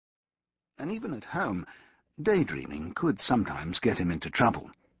and even at home, daydreaming could sometimes get him into trouble.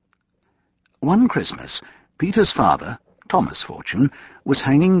 One Christmas, Peter's father, Thomas Fortune, was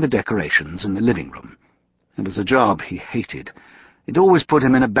hanging the decorations in the living room. It was a job he hated. It always put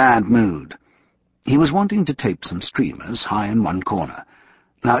him in a bad mood. He was wanting to tape some streamers high in one corner.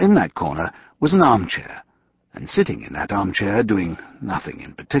 Now in that corner was an armchair, and sitting in that armchair, doing nothing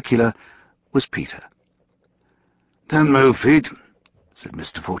in particular, was Peter. "Don't move, Pete," said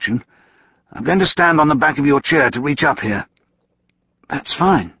Mr. Fortune. "I'm going to stand on the back of your chair to reach up here." "That's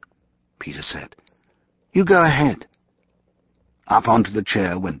fine," Peter said. "You go ahead." Up onto the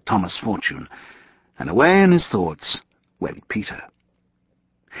chair went Thomas Fortune, and away in his thoughts went Peter.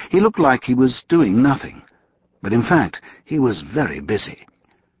 He looked like he was doing nothing, but in fact he was very busy.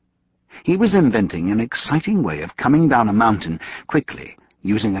 He was inventing an exciting way of coming down a mountain quickly,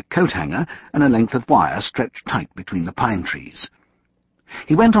 using a coat hanger and a length of wire stretched tight between the pine trees.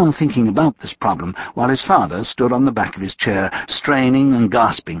 He went on thinking about this problem while his father stood on the back of his chair, straining and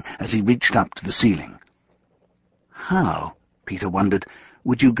gasping as he reached up to the ceiling. How, Peter wondered,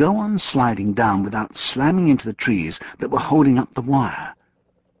 would you go on sliding down without slamming into the trees that were holding up the wire?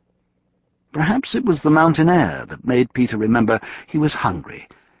 Perhaps it was the mountain air that made Peter remember he was hungry.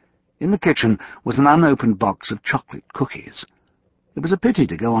 In the kitchen was an unopened box of chocolate cookies. It was a pity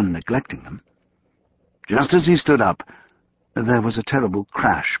to go on neglecting them. Just as he stood up, there was a terrible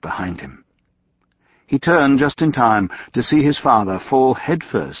crash behind him. He turned just in time to see his father fall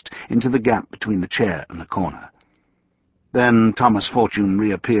headfirst into the gap between the chair and the corner. Then Thomas Fortune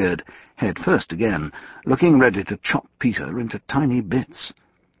reappeared, headfirst again, looking ready to chop Peter into tiny bits.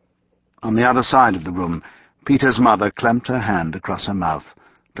 On the other side of the room, Peter's mother clamped her hand across her mouth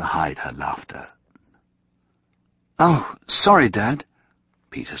to hide her laughter. "Oh, sorry, Dad,"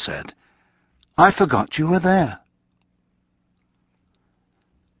 Peter said. "I forgot you were there."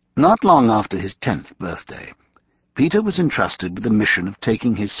 Not long after his 10th birthday, Peter was entrusted with the mission of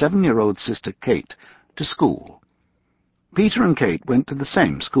taking his 7-year-old sister Kate to school. Peter and Kate went to the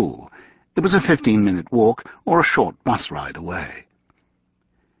same school. It was a 15-minute walk or a short bus ride away.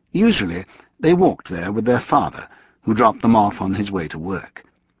 Usually they walked there with their father, who dropped them off on his way to work.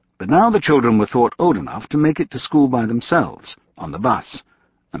 But now the children were thought old enough to make it to school by themselves, on the bus,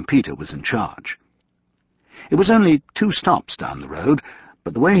 and Peter was in charge. It was only 2 stops down the road,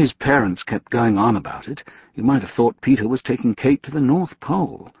 but the way his parents kept going on about it, you might have thought Peter was taking Kate to the North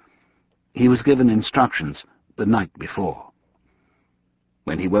Pole. He was given instructions the night before.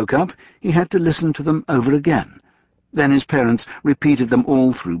 When he woke up, he had to listen to them over again. Then his parents repeated them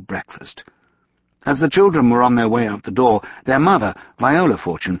all through breakfast. As the children were on their way out the door, their mother, Viola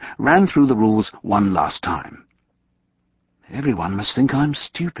Fortune, ran through the rules one last time. "Everyone must think I'm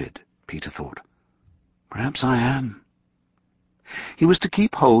stupid," Peter thought. "Perhaps I am." He was to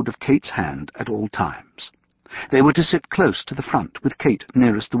keep hold of Kate's hand at all times. They were to sit close to the front, with Kate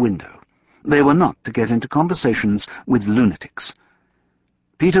nearest the window. They were not to get into conversations with lunatics.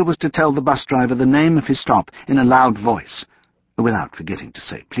 Peter was to tell the bus driver the name of his stop in a loud voice, without forgetting to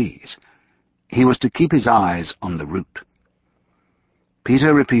say please. He was to keep his eyes on the route.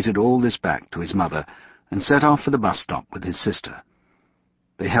 Peter repeated all this back to his mother and set off for the bus stop with his sister.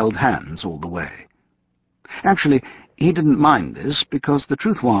 They held hands all the way. Actually, he didn't mind this, because the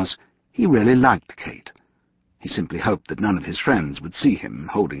truth was, he really liked Kate. He simply hoped that none of his friends would see him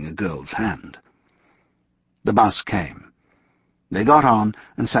holding a girl's hand. The bus came. They got on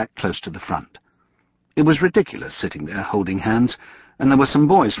and sat close to the front. It was ridiculous sitting there holding hands, and there were some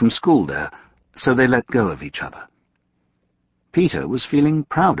boys from school there, so they let go of each other. Peter was feeling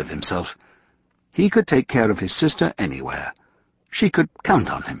proud of himself. He could take care of his sister anywhere. She could count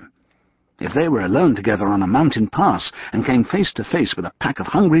on him. If they were alone together on a mountain pass and came face to face with a pack of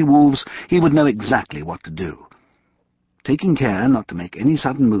hungry wolves, he would know exactly what to do. Taking care not to make any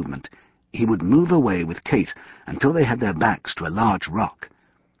sudden movement, he would move away with Kate until they had their backs to a large rock.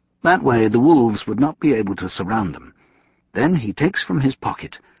 That way the wolves would not be able to surround them. Then he takes from his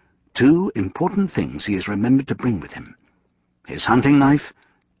pocket 2 important things he has remembered to bring with him: his hunting knife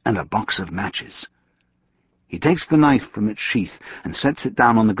and a box of matches. He takes the knife from its sheath and sets it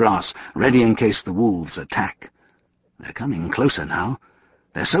down on the grass, ready in case the wolves attack. They're coming closer now.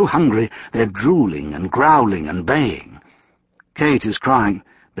 They're so hungry, they're drooling and growling and baying. Kate is crying,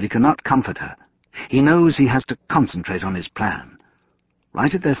 but he cannot comfort her. He knows he has to concentrate on his plan.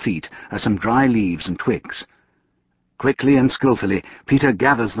 Right at their feet are some dry leaves and twigs. Quickly and skillfully, Peter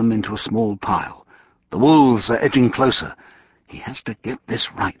gathers them into a small pile. The wolves are edging closer. He has to get this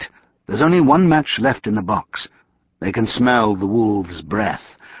right. There's only 1 match left in the box. They can smell the wolves'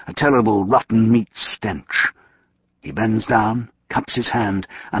 breath, a terrible rotten meat stench. He bends down cups his hand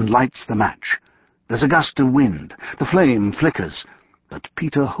and lights the match. There's a gust of wind. The flame flickers, but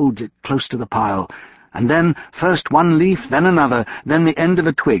Peter holds it close to the pile, and then first one leaf, then another, then the end of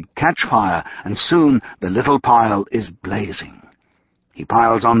a twig catch fire, and soon the little pile is blazing. He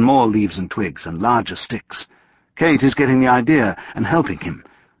piles on more leaves and twigs and larger sticks. Kate is getting the idea and helping him.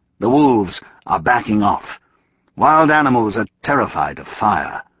 The wolves are backing off. Wild animals are terrified of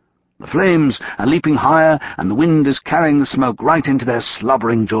fire. The flames are leaping higher, and the wind is carrying the smoke right into their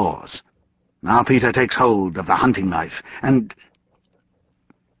slobbering jaws. Now Peter takes hold of the hunting knife, and...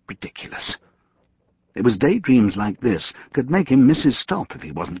 ridiculous. It was daydreams like this could make him miss his stop if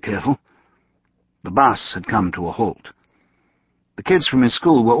he wasn't careful. The bus had come to a halt. The kids from his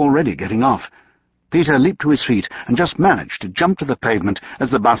school were already getting off. Peter leaped to his feet and just managed to jump to the pavement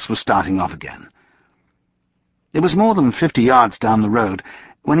as the bus was starting off again. It was more than 50 yards down the road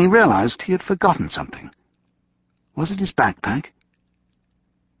when he realized he had forgotten something. Was it his backpack?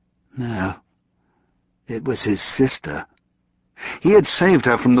 No, it was his sister. He had saved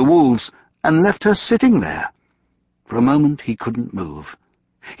her from the wolves and left her sitting there. For a moment he couldn't move.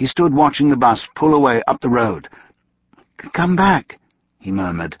 He stood watching the bus pull away up the road. "Come back," he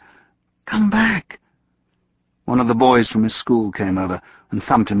murmured. "Come back." One of the boys from his school came over and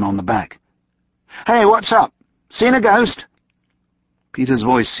thumped him on the back. "Hey, what's up? Seen a ghost?" Peter's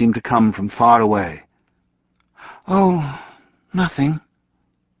voice seemed to come from far away. "Oh, nothing.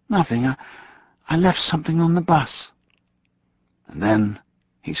 Nothing. I left something on the bus." And then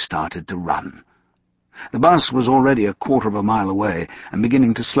he started to run. The bus was already a quarter of a mile away and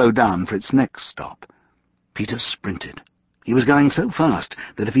beginning to slow down for its next stop. Peter sprinted. He was going so fast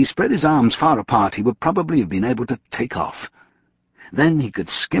that if he spread his arms far apart he would probably have been able to take off. Then he could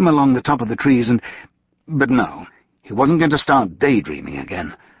skim along the top of the trees and... But no, he wasn't going to start daydreaming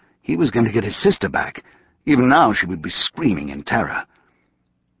again. He was going to get his sister back. Even now she would be screaming in terror.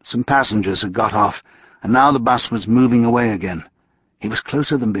 Some passengers had got off, and now the bus was moving away again. He was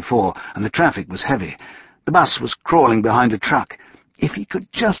closer than before, and the traffic was heavy. The bus was crawling behind a truck. If he could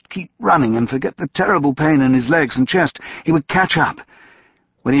just keep running and forget the terrible pain in his legs and chest, he would catch up.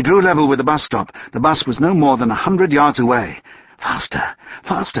 When he drew level with the bus stop, the bus was no more than 100 yards away. "Faster,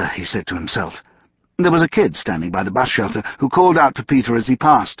 faster," he said to himself. There was a kid standing by the bus shelter who called out to Peter as he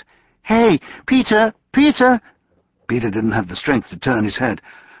passed. "Hey, Peter, Peter!" Peter didn't have the strength to turn his head.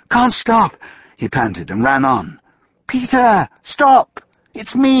 "Can't stop," he panted and ran on. "Peter, stop!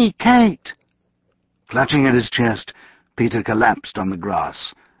 It's me, Kate!" Clutching at his chest, Peter collapsed on the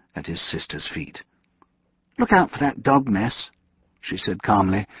grass at his sister's feet. "Look out for that dog mess," she said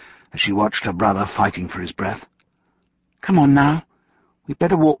calmly, as she watched her brother fighting for his breath. "Come on now. We'd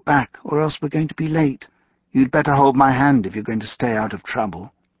better walk back, or else we're going to be late. You'd better hold my hand if you're going to stay out of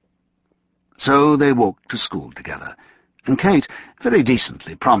trouble." So they walked to school together, and Kate very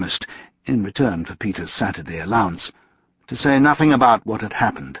decently promised, in return for Peter's Saturday allowance, to say nothing about what had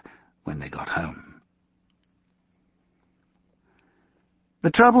happened when they got home.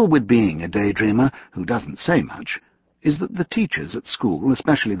 The trouble with being a daydreamer who doesn't say much is that the teachers at school,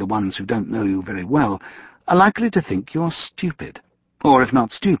 especially the ones who don't know you very well, are likely to think you're stupid, or if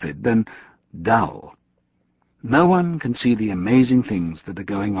not stupid, then dull. No one can see the amazing things that are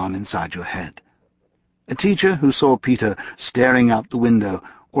going on inside your head. A teacher who saw Peter staring out the window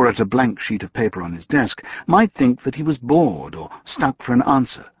or at a blank sheet of paper on his desk might think that he was bored or stuck for an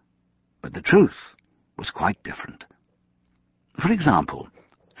answer. But the truth was quite different. For example,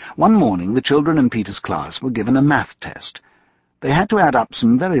 one morning the children in Peter's class were given a math test. They had to add up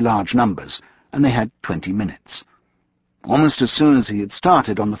some very large numbers, and they had 20 minutes. Almost as soon as he had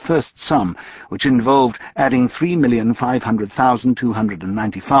started on the first sum, which involved adding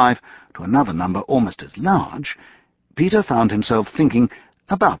 3,500,295 to another number almost as large, Peter found himself thinking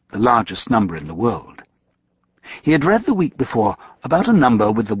about the largest number in the world. He had read the week before about a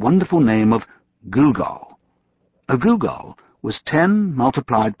number with the wonderful name of Google. A Google was 10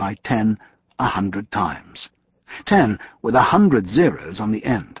 multiplied by 10 100 times. 10 with 100 zeros on the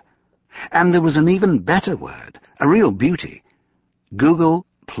end. And there was an even better word, a real beauty,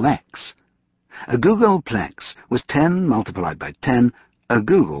 Googleplex. A Googleplex was 10 multiplied by 10, a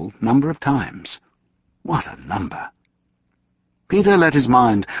Google number of times. What a number! Peter let his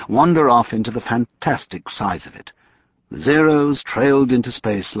mind wander off into the fantastic size of it. The zeros trailed into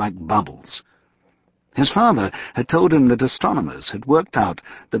space like bubbles. His father had told him that astronomers had worked out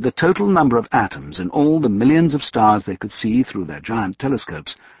that the total number of atoms in all the millions of stars they could see through their giant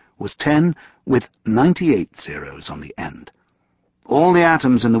telescopes was 10 with 98 zeros on the end. All the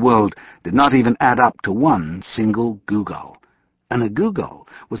atoms in the world did not even add up to one single Google, and a Google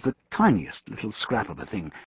was the tiniest little scrap of a thing